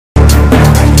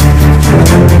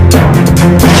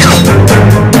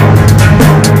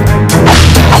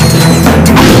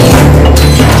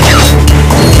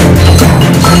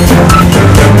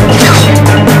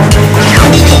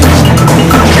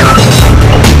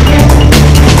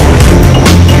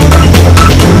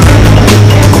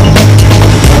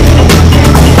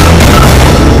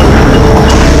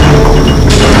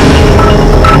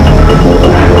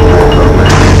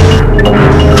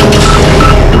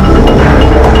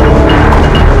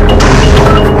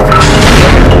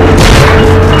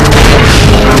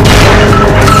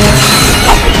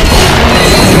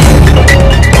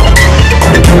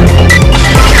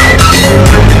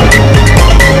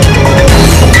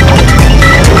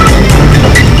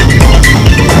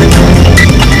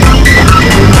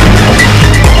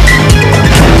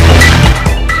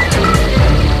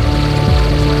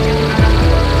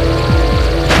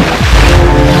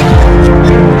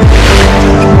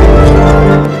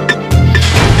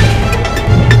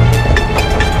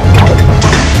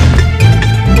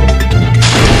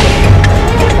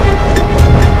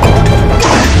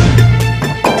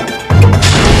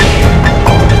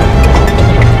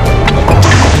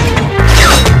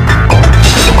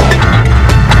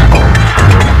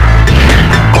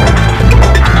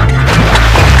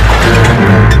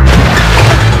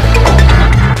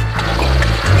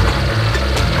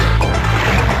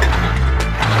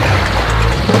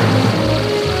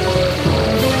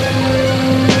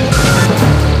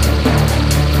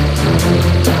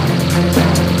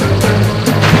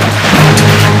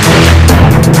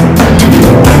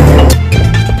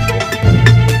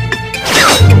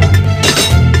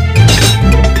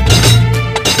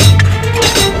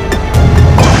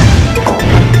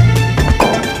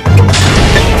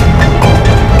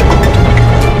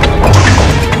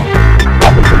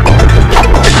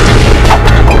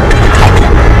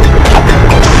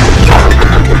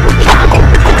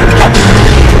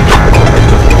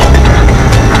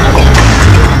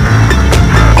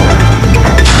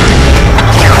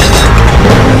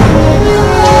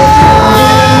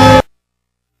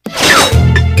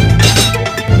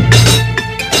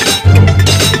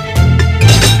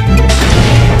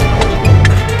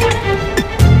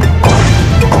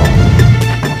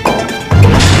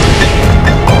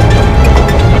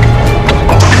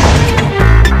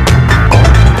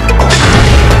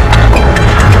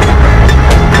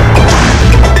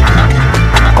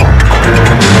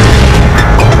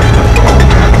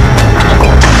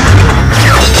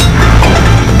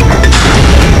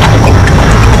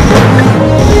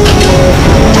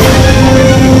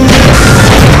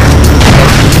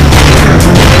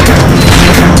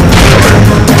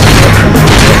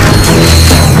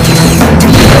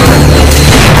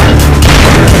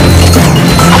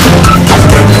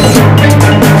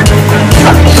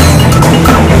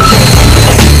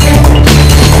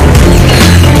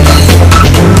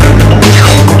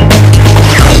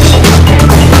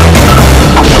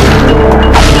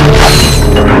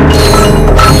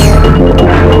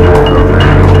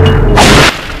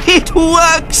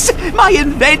My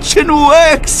invention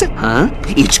works! Huh?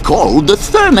 It's called the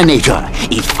Therminator.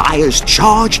 It fires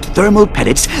charged thermal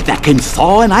pellets that can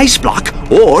thaw an ice block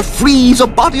or freeze a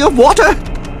body of water.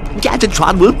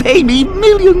 Gadgetron will pay me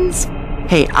millions.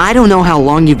 Hey, I don't know how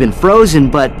long you've been frozen,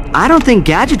 but I don't think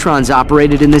Gadgetron's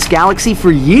operated in this galaxy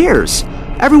for years.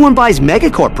 Everyone buys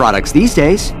Megacorp products these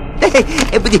days.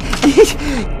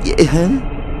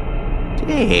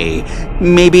 Hey,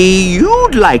 maybe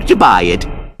you'd like to buy it.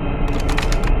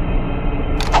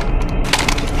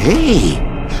 Hey,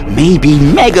 maybe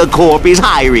Megacorp is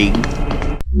hiring.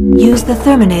 Use the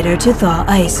Therminator to thaw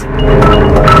ice.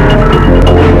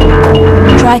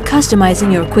 Try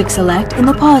customizing your quick select in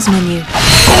the pause menu.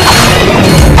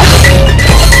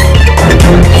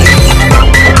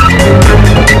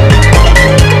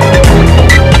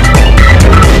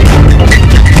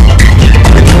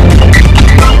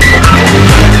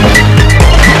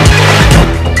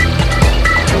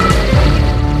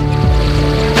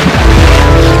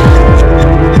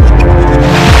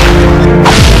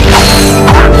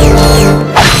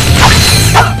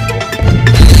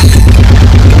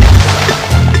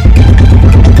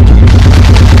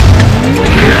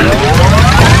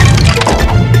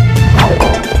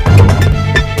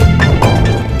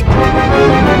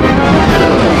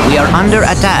 Under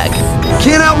attack.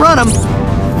 Can't outrun them.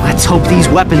 Let's hope these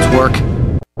weapons work.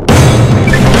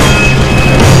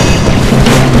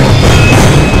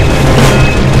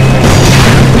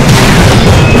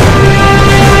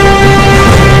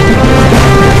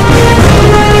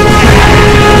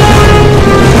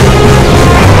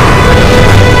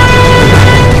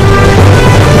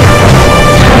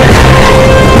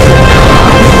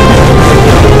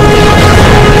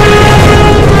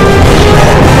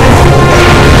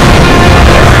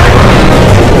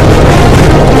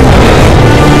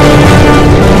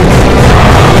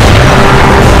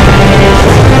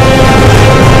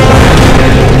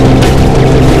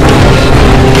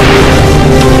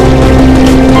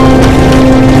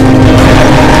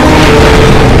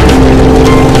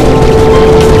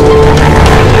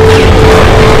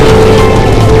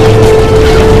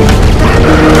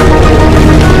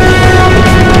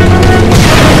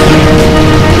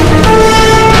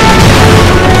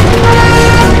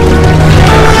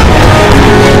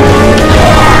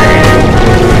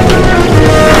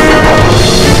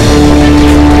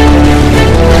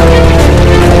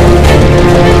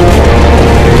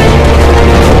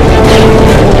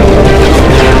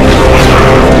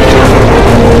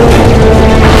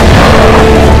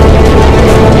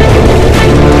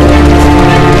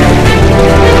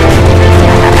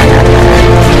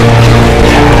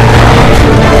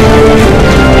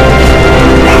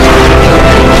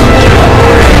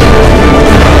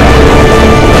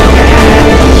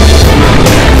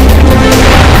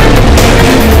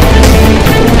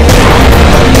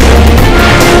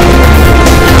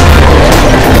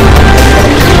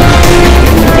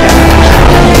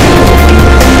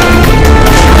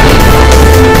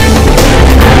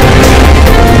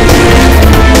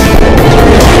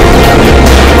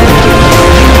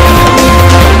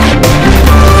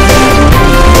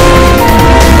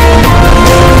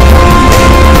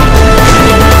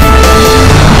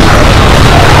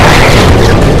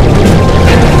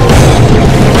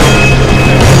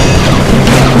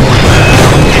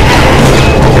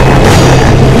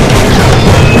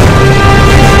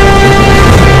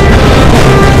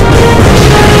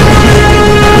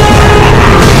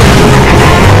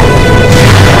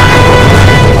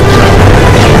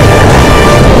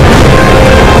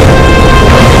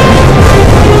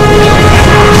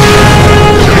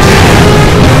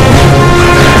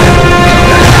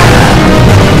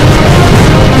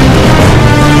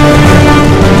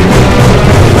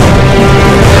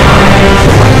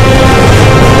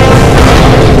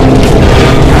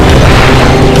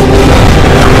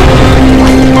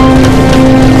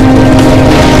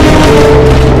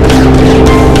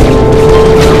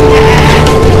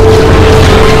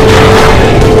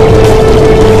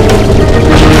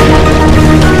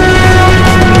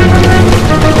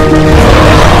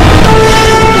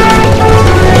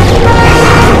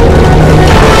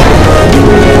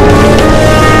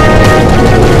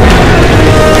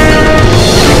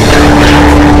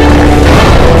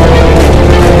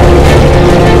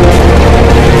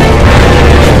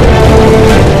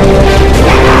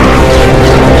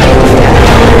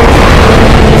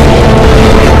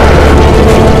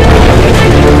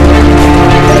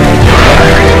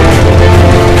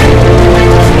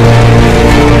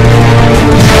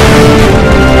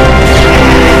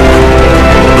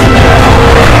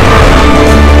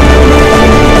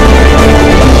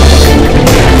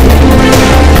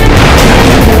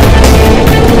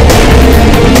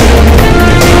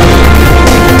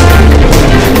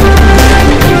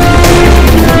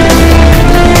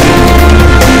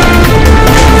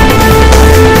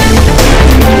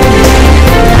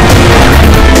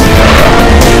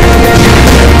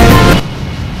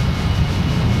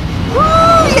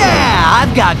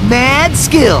 I've got mad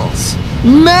skills.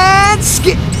 Mad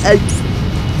skill.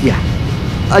 Yeah.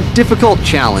 A difficult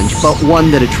challenge, but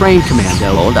one that a trained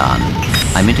commando. Hold on.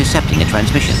 I'm intercepting a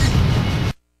transmission.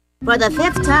 For the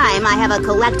 5th time, I have a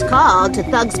collect call to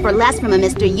Thugs for Less from a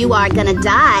Mr. You Are Gonna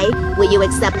Die. Will you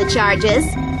accept the charges?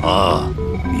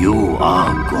 You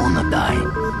are gonna die.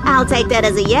 I'll take that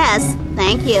as a yes.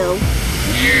 Thank you.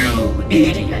 You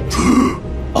idiot.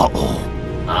 Uh-oh.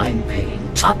 I'm paying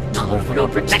top dollar for your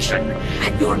protection,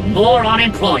 and your moron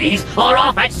employees are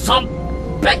off at some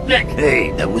picnic!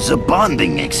 Hey, that was a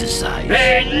bonding exercise.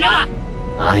 Enough!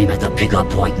 I'm at the pickup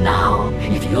point now.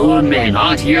 If your men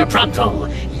aren't here pronto,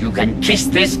 you can kiss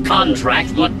this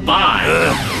contract goodbye.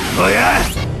 Oh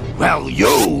yeah? Well,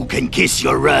 you can kiss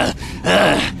your,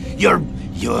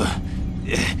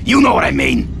 you know what I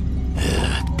mean.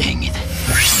 Dang it.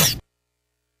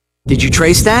 Did you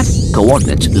trace that?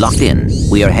 Coordinates locked in.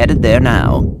 We are headed there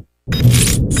now.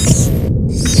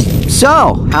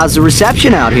 So, how's the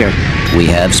reception out here? We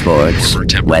have sports,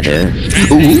 weather,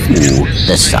 ooh,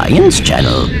 the Science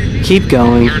Channel. Keep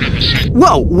going.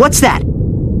 Whoa, what's that?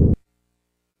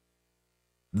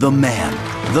 The man,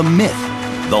 the myth,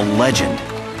 the legend,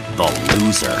 the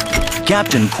loser.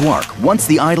 Captain Quark, once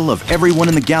the idol of everyone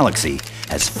in the galaxy,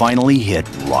 has finally hit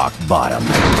rock bottom.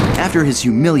 After his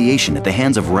humiliation at the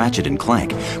hands of Ratchet and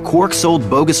Clank, Quark sold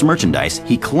bogus merchandise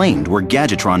he claimed were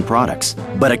Gadgetron products.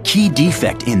 But a key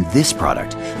defect in this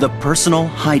product, the Personal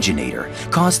Hygienator,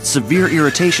 caused severe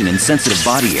irritation in sensitive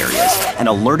body areas and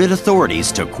alerted authorities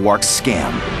to Quark's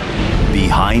scam.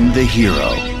 Behind the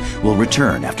Hero will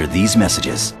return after these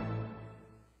messages.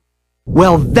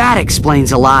 Well, that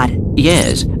explains a lot.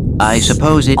 Yes, I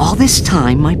suppose it... All this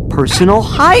time, my Personal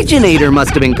Hygienator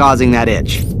must have been causing that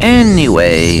itch.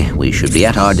 Anyway, we should be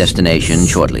at our destination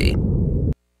shortly.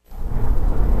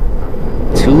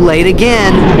 Too late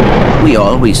again. We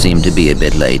always seem to be a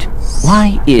bit late.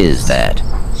 Why is that?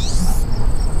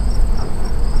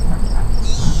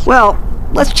 Well,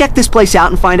 let's check this place out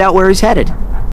and find out where he's headed.